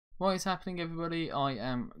What is happening, everybody? I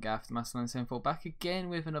am Gaff, the Masterland74, back again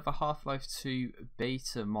with another Half-Life 2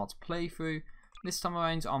 beta mod playthrough. This time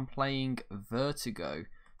around I'm playing Vertigo.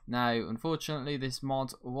 Now, unfortunately this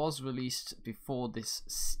mod was released before this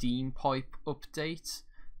Steam Pipe update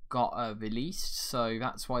got released, so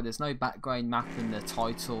that's why there's no background map and the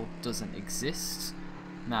title doesn't exist.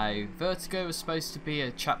 Now, Vertigo is supposed to be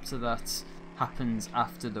a chapter that happens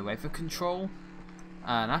after the weather control.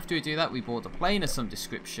 And after we do that, we board a plane of some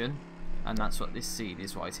description, and that's what this scene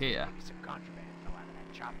is right here. Some contraband fell out of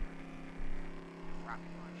that chopper. Rocket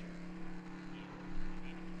launcher.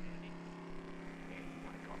 Yeah, you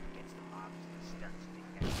want to go up against the mobs and studs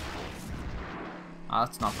to get Ah,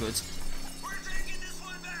 that's not good. We're taking this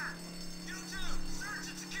one back. You two, search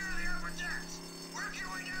and secure the upper decks. Work your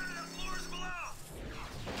way down to the floors below.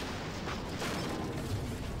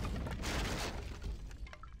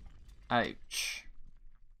 Ouch.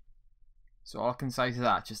 So all I can say to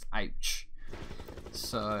that, just ouch.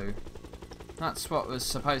 So that's what was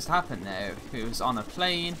supposed to happen there. It was on a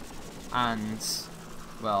plane, and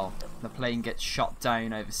well, the plane gets shot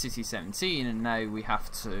down over City 17, and now we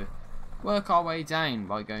have to work our way down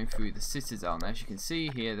by going through the Citadel. And as you can see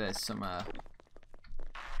here, there's some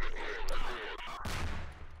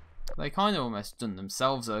they kind of almost done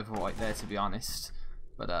themselves over right there, to be honest.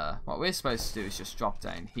 But what we're supposed to do is just drop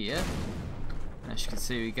down here. As you can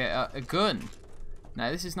see, we get a gun. Now,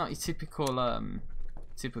 this is not your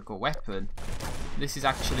typical weapon. This is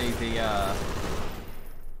actually the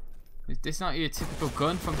this is not your typical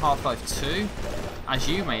gun from Half-Life 2, as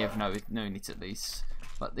you may have known it at least.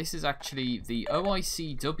 But this is actually the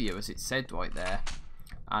OICW, as it said right there.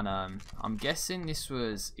 And I'm guessing this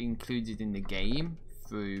was included in the game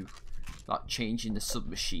through like changing the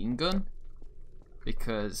submachine gun,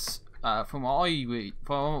 because from what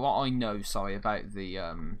I know, sorry, about the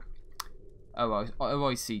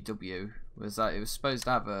OICW was that it was supposed to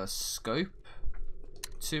have a scope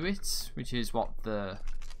to it, which is what the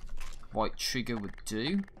white trigger would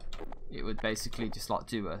do. It would basically just like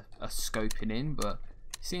do a scoping in, but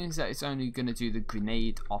it seems that it's only going to do the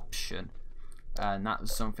grenade option, and that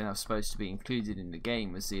was something that was supposed to be included in the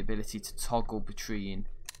game, was the ability to toggle between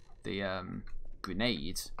the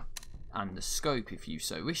grenade and the scope if you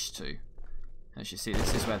so wish to. As you see,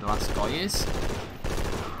 this is where the last guy is,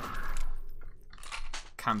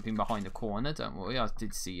 camping behind the corner. Don't worry, I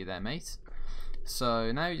did see you there, mate.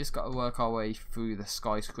 So now we just got to work our way through the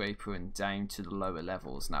skyscraper and down to the lower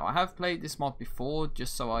levels. Now, I have played this mod before,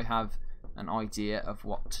 just so I have an idea of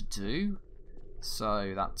what to do,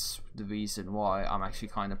 so that's the reason why I'm actually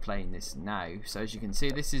kind of playing this now. So as you can see,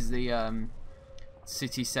 this is the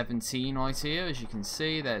City 17 right here. As you can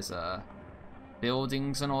see, there's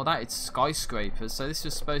buildings and all that. It's skyscrapers, so this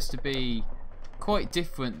was supposed to be quite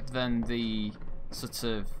different than the sort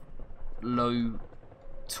of low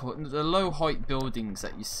height buildings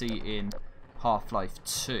that you see in Half-Life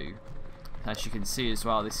 2. As you can see as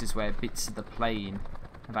well, this is where bits of the plane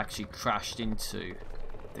have actually crashed into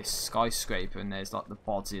this skyscraper, and there's like the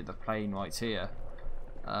body of the plane right here.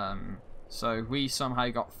 So we somehow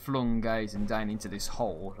got flung out and down into this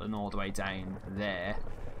hole and all the way down there,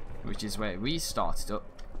 which is where we started up.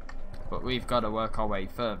 But we've got to work our way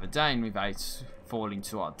further down without falling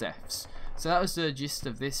to our deaths. So that was the gist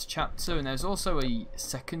of this chapter, and there's also a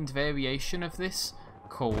second variation of this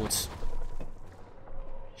called...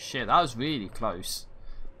 Shit, that was really close.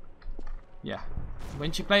 Yeah.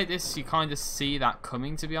 When you play this, you kind of see that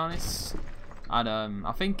coming, to be honest. And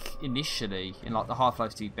I think initially in like the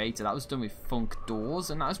Half-Life 2 beta, that was done with funk doors,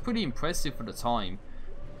 and that was pretty impressive for the time.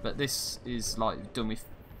 But this is like done with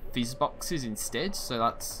fizz boxes instead, so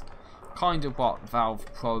that's kind of what Valve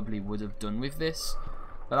probably would have done with this.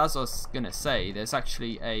 But as I was gonna say, there's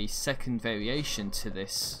actually a second variation to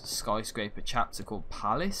this skyscraper chapter called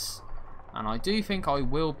Palace, and I do think I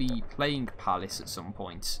will be playing Palace at some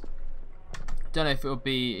point. Don't know if it will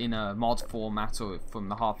be in a mod format or from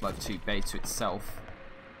the Half-Life 2 beta itself.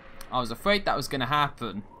 I was afraid that was going to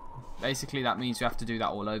happen. Basically, that means we have to do that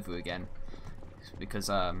all over again, because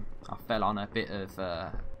I fell on a bit of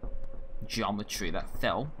geometry that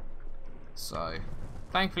fell. So,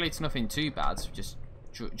 thankfully it's nothing too bad. Just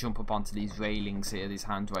jump up onto these railings here, these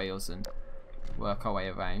handrails, and work our way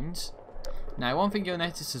around. Now, one thing you'll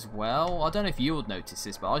notice as well, I don't know if you would notice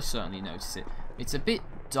this, but I certainly notice it. It's a bit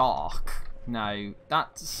dark. Now,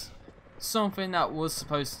 that's something that was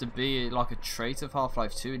supposed to be like a trait of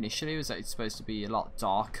Half-Life 2 initially, was that it's supposed to be a lot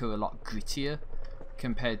darker, a lot grittier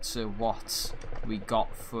compared to what we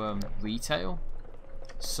got from retail.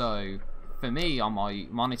 So, for me on my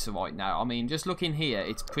monitor right now, I mean, just looking here,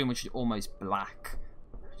 it's pretty much almost black.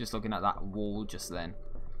 Just looking at that wall just then.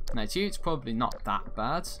 Now to you it's probably not that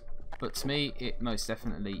bad, but to me it most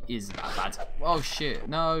definitely is that bad. Oh shit,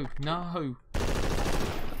 no, no.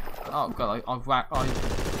 Oh god,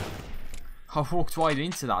 I walked right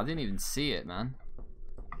into that, I didn't even see it, man.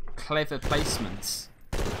 Clever placements.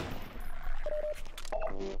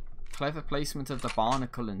 Clever placement of the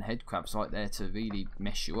barnacle and head crabs right there to really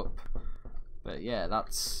mess you up. But yeah,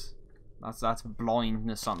 that's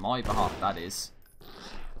blindness on my behalf, that is.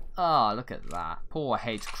 Ah, look at that. Poor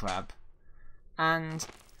head crab. And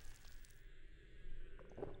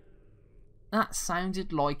that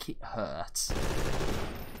sounded like it hurt.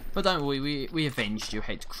 But don't worry, we avenged you,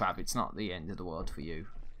 head crab. It's not the end of the world for you.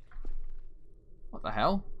 What the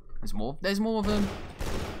hell? There's more. There's more of them.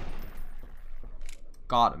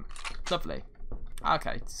 Got him. Lovely.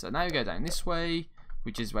 Okay, so now we go down this way,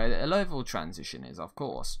 which is where the level transition is, of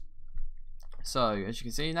course. So, as you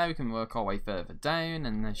can see, now we can work our way further down,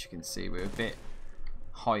 and as you can see, we're a bit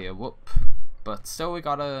higher up, but still we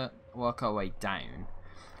gotta work our way down.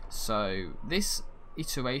 So, this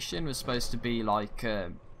iteration was supposed to be like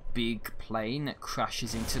a big plane that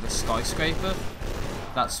crashes into the skyscraper.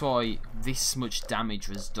 That's why this much damage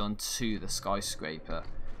was done to the skyscraper.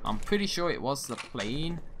 I'm pretty sure it was the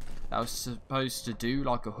plane that was supposed to do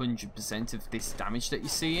like 100% of this damage that you're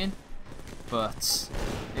seeing, but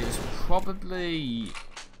it was probably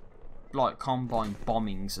like combined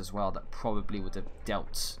bombings as well that probably would have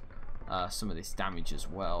dealt some of this damage as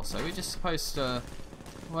well. So we're just supposed to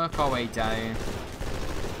work our way down.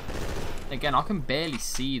 Again, I can barely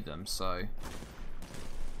see them, so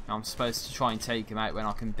I'm supposed to try and take them out when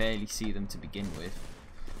I can barely see them to begin with.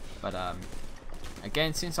 But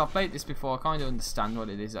again, since I've played this before, I kind of understand what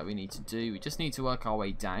it is that we need to do. We just need to work our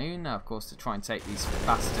way down, of course, to try and take these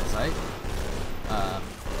bastards out.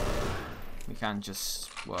 We can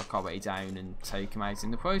just work our way down and take them out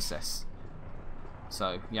in the process.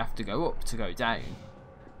 So you have to go up to go down.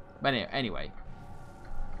 But anyway,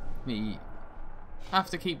 we have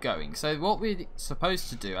to keep going. So what we're supposed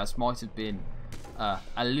to do, as might have been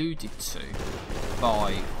alluded to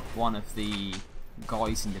by one of the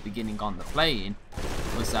guys in the beginning on the plane,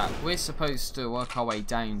 was that we're supposed to work our way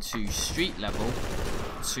down to street level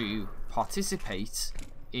to participate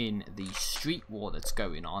in the street war that's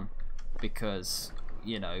going on, because,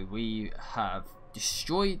 you know, we have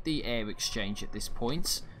destroyed the air exchange at this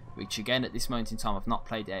point, which again at this moment in time I've not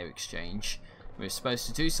played air exchange. We're supposed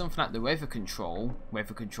to do something at the weather control.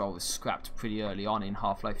 Weather control was scrapped pretty early on in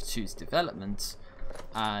Half-Life 2's development,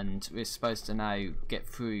 and we're supposed to now get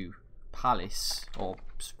through Palace, or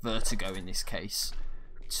Vertigo in this case,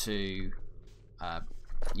 to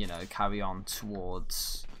you know, carry on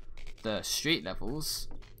towards the street levels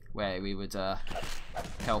where we would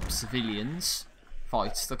help civilians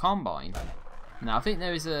fight the Combine. Now I think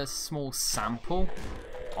there is a small sample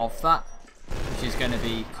of that which is going to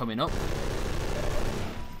be coming up.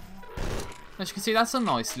 As you can see, that's a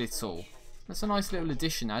nice little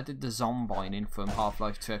addition. I did the Zombine in from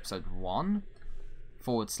Half-Life 2 Episode 1 /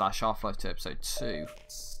 Half-Life 2 Episode 2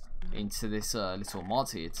 into this little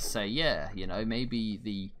mod here to say, yeah, you know, maybe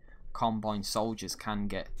the Combine soldiers can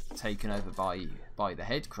get taken over by the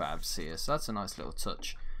head crabs here. So that's a nice little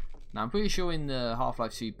touch. Now I'm pretty sure in the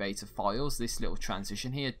Half-Life 2 beta files this little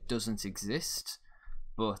transition here doesn't exist,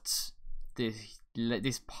 but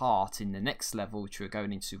this part in the next level, which we're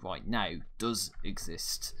going into right now, does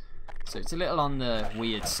exist. So it's a little on the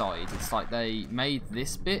weird side. It's like they made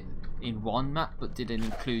this bit in one map but didn't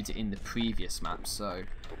include it in the previous map, so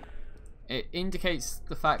it indicates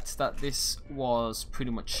the fact that this was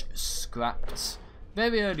pretty much scrapped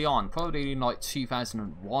very early on, probably in like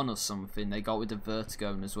 2001 or something. They got with the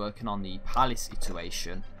Vertigo and was working on the Palace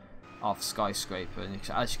iteration of Skyscraper, and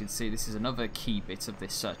as you can see, this is another key bit of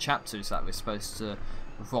this chapter, is that we're supposed to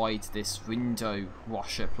ride this window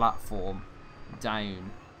washer platform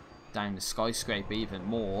down the skyscraper even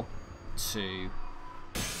more to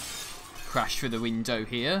crash through the window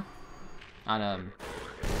here, and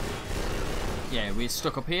yeah, we're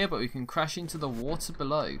stuck up here, but we can crash into the water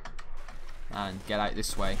below and get out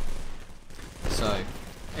this way. So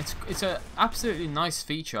it's a absolutely nice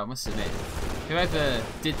feature, I must admit. Whoever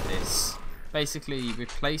did this basically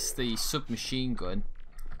replaced the submachine gun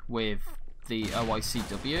with the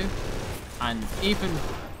OICW, and even,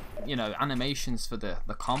 you know, animations for the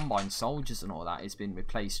Combine soldiers and all that has been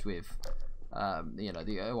replaced with you know,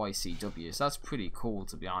 the OICW. So that's pretty cool,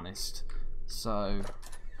 to be honest. So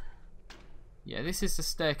yeah, this is the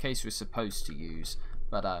staircase we're supposed to use,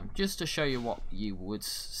 but just to show you what you would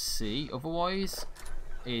see otherwise,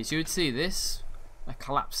 is you would see this, a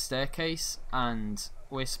collapsed staircase, and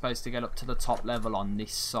we're supposed to get up to the top level on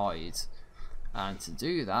this side, And to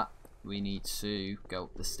do that, we need to go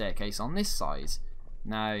up the staircase on this side.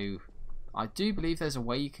 Now, I do believe there's a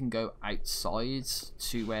way you can go outside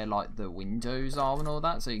to where like the windows are and all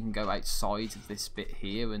that, so you can go outside of this bit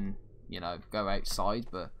here and, you know, go outside,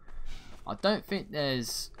 but I don't think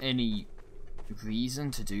there's any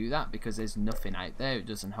reason to do that because there's nothing out there. It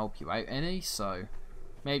doesn't help you out any, so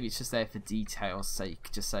maybe it's just there for detail's sake.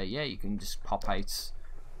 Just say, yeah, you can just pop out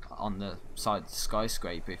on the side of the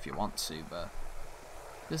skyscraper if you want to, but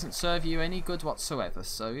doesn't serve you any good whatsoever.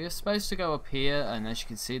 So you're supposed to go up here, and as you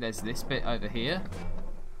can see, there's this bit over here,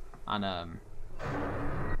 and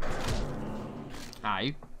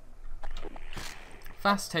ow,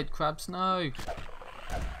 fast head crabs, no.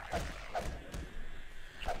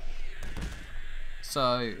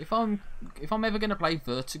 So if I'm ever gonna play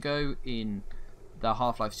Vertigo in the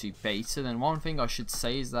Half-Life 2 beta, then one thing I should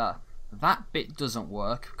say is that bit doesn't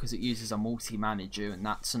work because it uses a multi-manager, and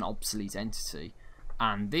that's an obsolete entity.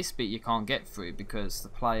 And this bit you can't get through because the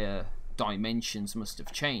player dimensions must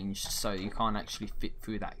have changed, so you can't actually fit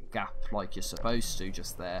through that gap like you're supposed to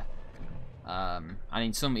just there. And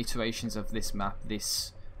in some iterations of this map,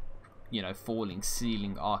 this, you know, falling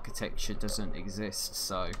ceiling architecture doesn't exist,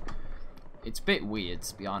 so it's a bit weird,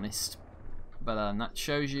 to be honest. But that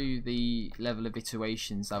shows you the level of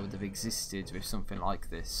iterations that would have existed with something like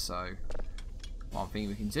this. So one thing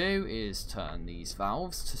we can do is turn these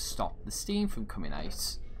valves to stop the steam from coming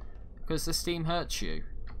out, because the steam hurts you.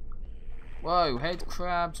 Whoa, head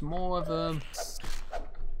crabs, more of them.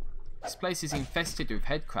 This place is infested with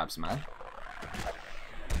head crabs, man.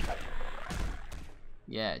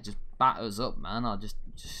 Yeah, just batter us up, man. I'll just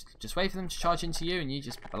wait for them to charge into you, and you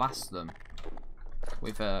just blast them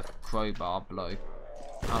with a crowbar blow.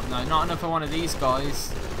 Oh no, not another one of these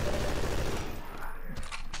guys.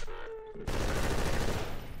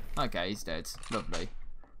 Okay, he's dead. Lovely.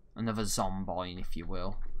 Another zombine, if you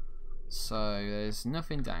will. So there's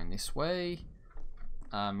nothing down this way.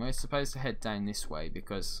 We're supposed to head down this way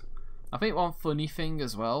because I think one funny thing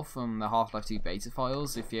as well from the Half-Life 2 beta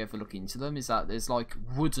files, if you ever look into them, is that there's like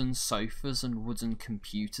wooden sofas and wooden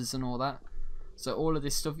computers and all that. So all of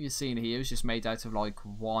this stuff you're seeing here is just made out of like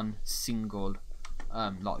one single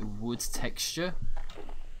like wood texture.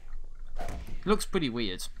 It looks pretty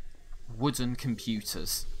weird. Wooden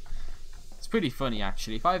computers. It's pretty funny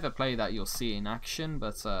actually. If I ever play that, you'll see it in action,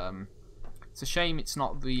 but it's a shame it's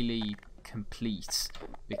not really complete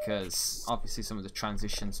because obviously some of the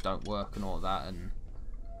transitions don't work and all that, and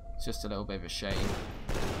it's just a little bit of a shame.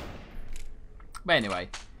 But anyway,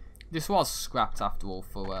 this was scrapped after all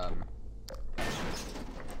for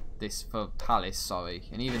Palace, sorry,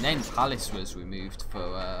 and even then Palace was removed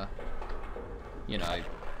for you know,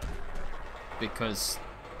 because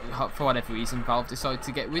for whatever reason Valve decided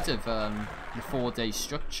to get rid of the 4-day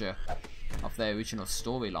structure of their original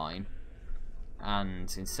storyline,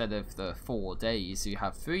 and instead of the 4 days you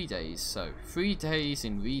have 3 days. So 3 days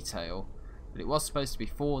in retail, but it was supposed to be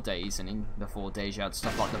 4 days, and in the 4 days you had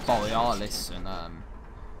stuff like the Borealis and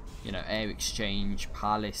you know, air exchange,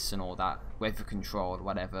 Palace and all that, weather control,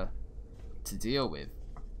 whatever, to deal with.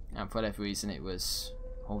 And for whatever reason it was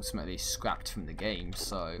ultimately scrapped from the game,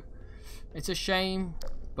 so it's a shame,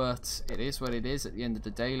 but it is what it is at the end of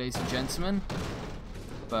the day, ladies and gentlemen.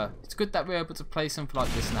 But it's good that we're able to play something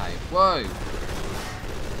like this now. Whoa!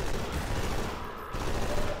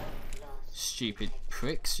 Stupid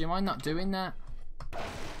pricks, you mind not doing that?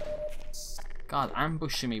 God,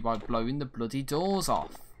 ambushing me by blowing the bloody doors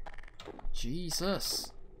off.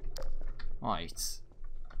 Jesus. Right.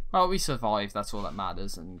 Well, we survived, that's all that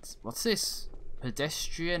matters. And what's this?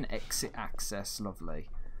 Pedestrian exit access, lovely.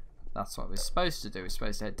 That's what we're supposed to do. We're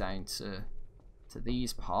supposed to head down to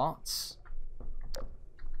these parts.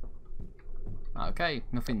 Okay,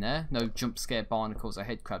 nothing there. No jump scare barnacles or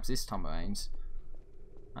head crabs this time around.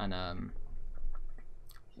 And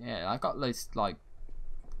yeah, I got those like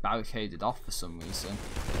barricaded off for some reason.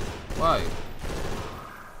 Whoa.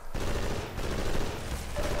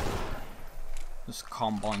 Just a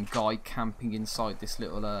combine guy camping inside this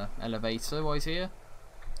little elevator right here.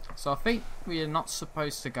 So I think we are not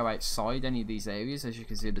supposed to go outside any of these areas. As you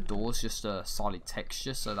can see, the door's just a solid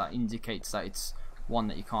texture, so that indicates that it's one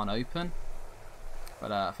that you can't open.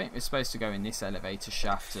 But I think we're supposed to go in this elevator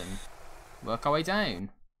shaft and work our way down.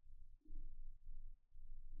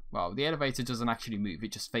 Well, the elevator doesn't actually move,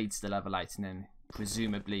 it just fades the level out, and then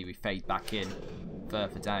presumably we fade back in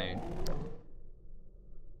further down.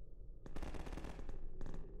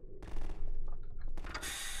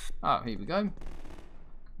 Oh, here we go.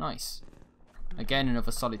 Nice. Again,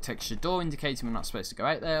 another solid texture door indicating we're not supposed to go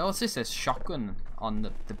out there. Oh, what's this? There's shotgun on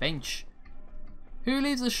the bench. Who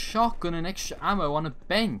leaves a shotgun and extra ammo on a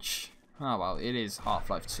bench? Oh well, it is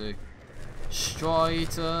Half-Life 2.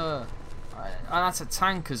 Strider. And that's a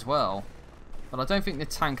tank as well. But I don't think the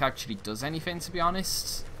tank actually does anything, to be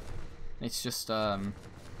honest. It's just, oh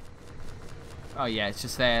yeah, it's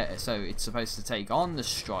just there, so it's supposed to take on the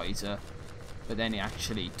Strider, but then it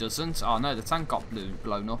actually doesn't. Oh no, the tank got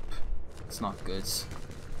blown up. It's not good.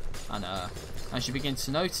 And as you begin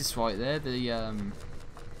to notice right there, the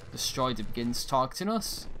Strider begins targeting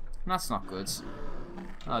us. And that's not good.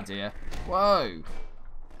 Oh dear. Whoa!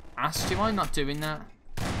 Ass, do you mind not doing that?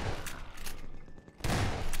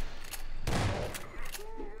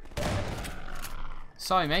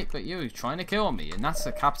 Sorry mate, but you're trying to kill me, and that's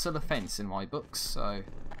a capital offence in my books, so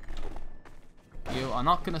you are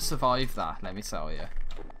not going to survive that, let me tell you.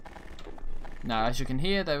 Now, as you can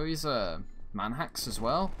hear, there is manhacks as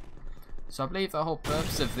well, so I believe the whole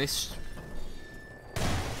purpose of this...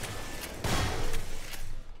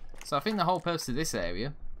 So I think the whole purpose of this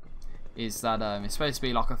area is that it's supposed to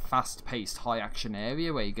be like a fast-paced, high-action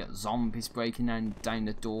area where you get zombies breaking down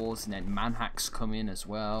the doors, and then manhacks come in as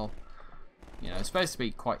well. You know, it's supposed to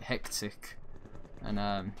be quite hectic, and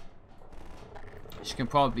as you can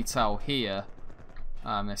probably tell here,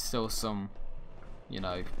 there's still some, you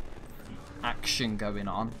know, action going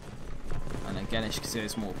on. And again, as you can see,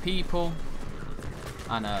 there's more people,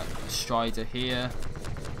 and a Strider here,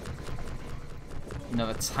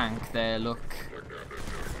 another tank there. Look,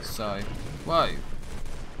 so whoa,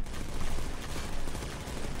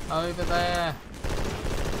 over there.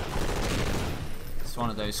 It's one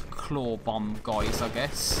of those claw bomb guys, I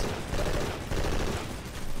guess.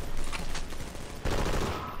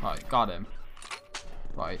 Right, got him.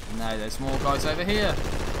 Right, now there's more guys over here.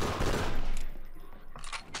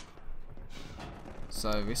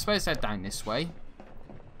 So we're supposed to head down this way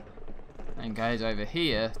and go over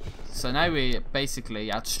here. So now we're basically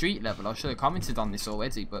at street level. I should have commented on this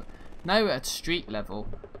already, but now we're at street level,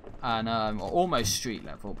 and or almost street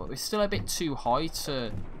level, but we're still a bit too high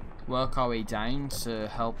to work our way down to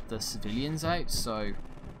help the civilians out. So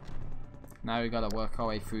now we gotta work our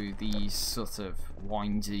way through these sort of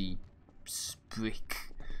windy brick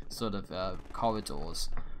sort of corridors.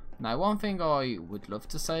 Now, one thing I would love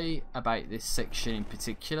to say about this section in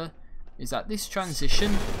particular is that this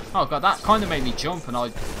transition, oh god, that kind of made me jump, and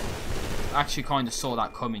I actually kind of saw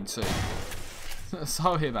that coming too.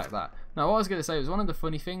 Sorry about that. Now, what I was going to say was, one of the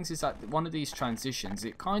funny things is that one of these transitions,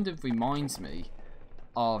 it kind of reminds me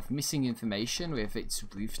of Missing Information with its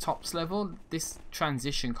rooftops level. This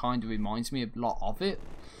transition kind of reminds me a lot of it,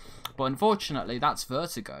 but unfortunately that's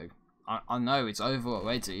Vertigo. I know it's over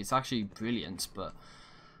already, it's actually brilliant, but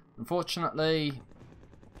unfortunately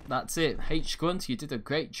that's it. H-Grunt, you did a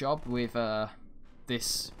great job with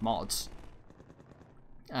this mod.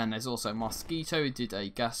 And there's also Mosquito, who did a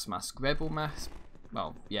Gas Mask Rebel mask,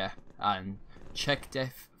 well yeah, and Check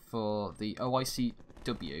Def for the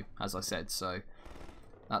OICW, as I said. So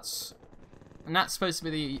that's supposed to be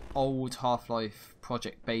the old Half-Life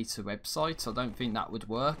Project Beta website. I don't think that would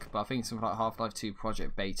work, but I think something like Half-Life 2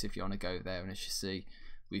 Project Beta, if you want to go there. And as you see,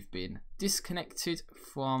 we've been disconnected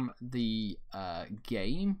from the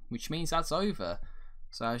game, which means that's over.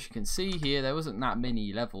 So as you can see here, there wasn't that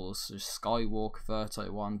many levels. There's Skywalk, Verto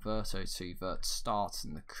 1, Verto 2, Vert Start,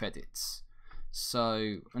 and the credits.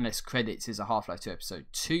 So unless credits is a Half-Life 2 Episode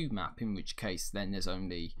 2 map, in which case then there's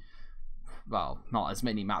only, well, not as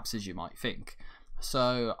many maps as you might think.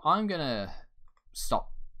 So I'm gonna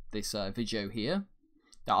stop this video here.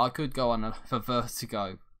 That I could go on for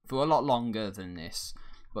Vertigo for a lot longer than this,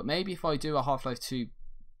 but maybe if I do a Half-Life 2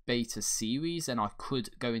 beta series, then I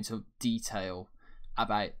could go into detail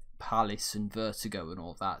about Palace and Vertigo and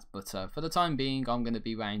all that. But for the time being, I'm going to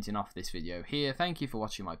be rounding off this video here. Thank you for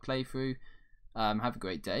watching my playthrough. Have a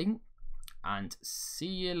great day, and see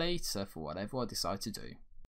you later for whatever I decide to do.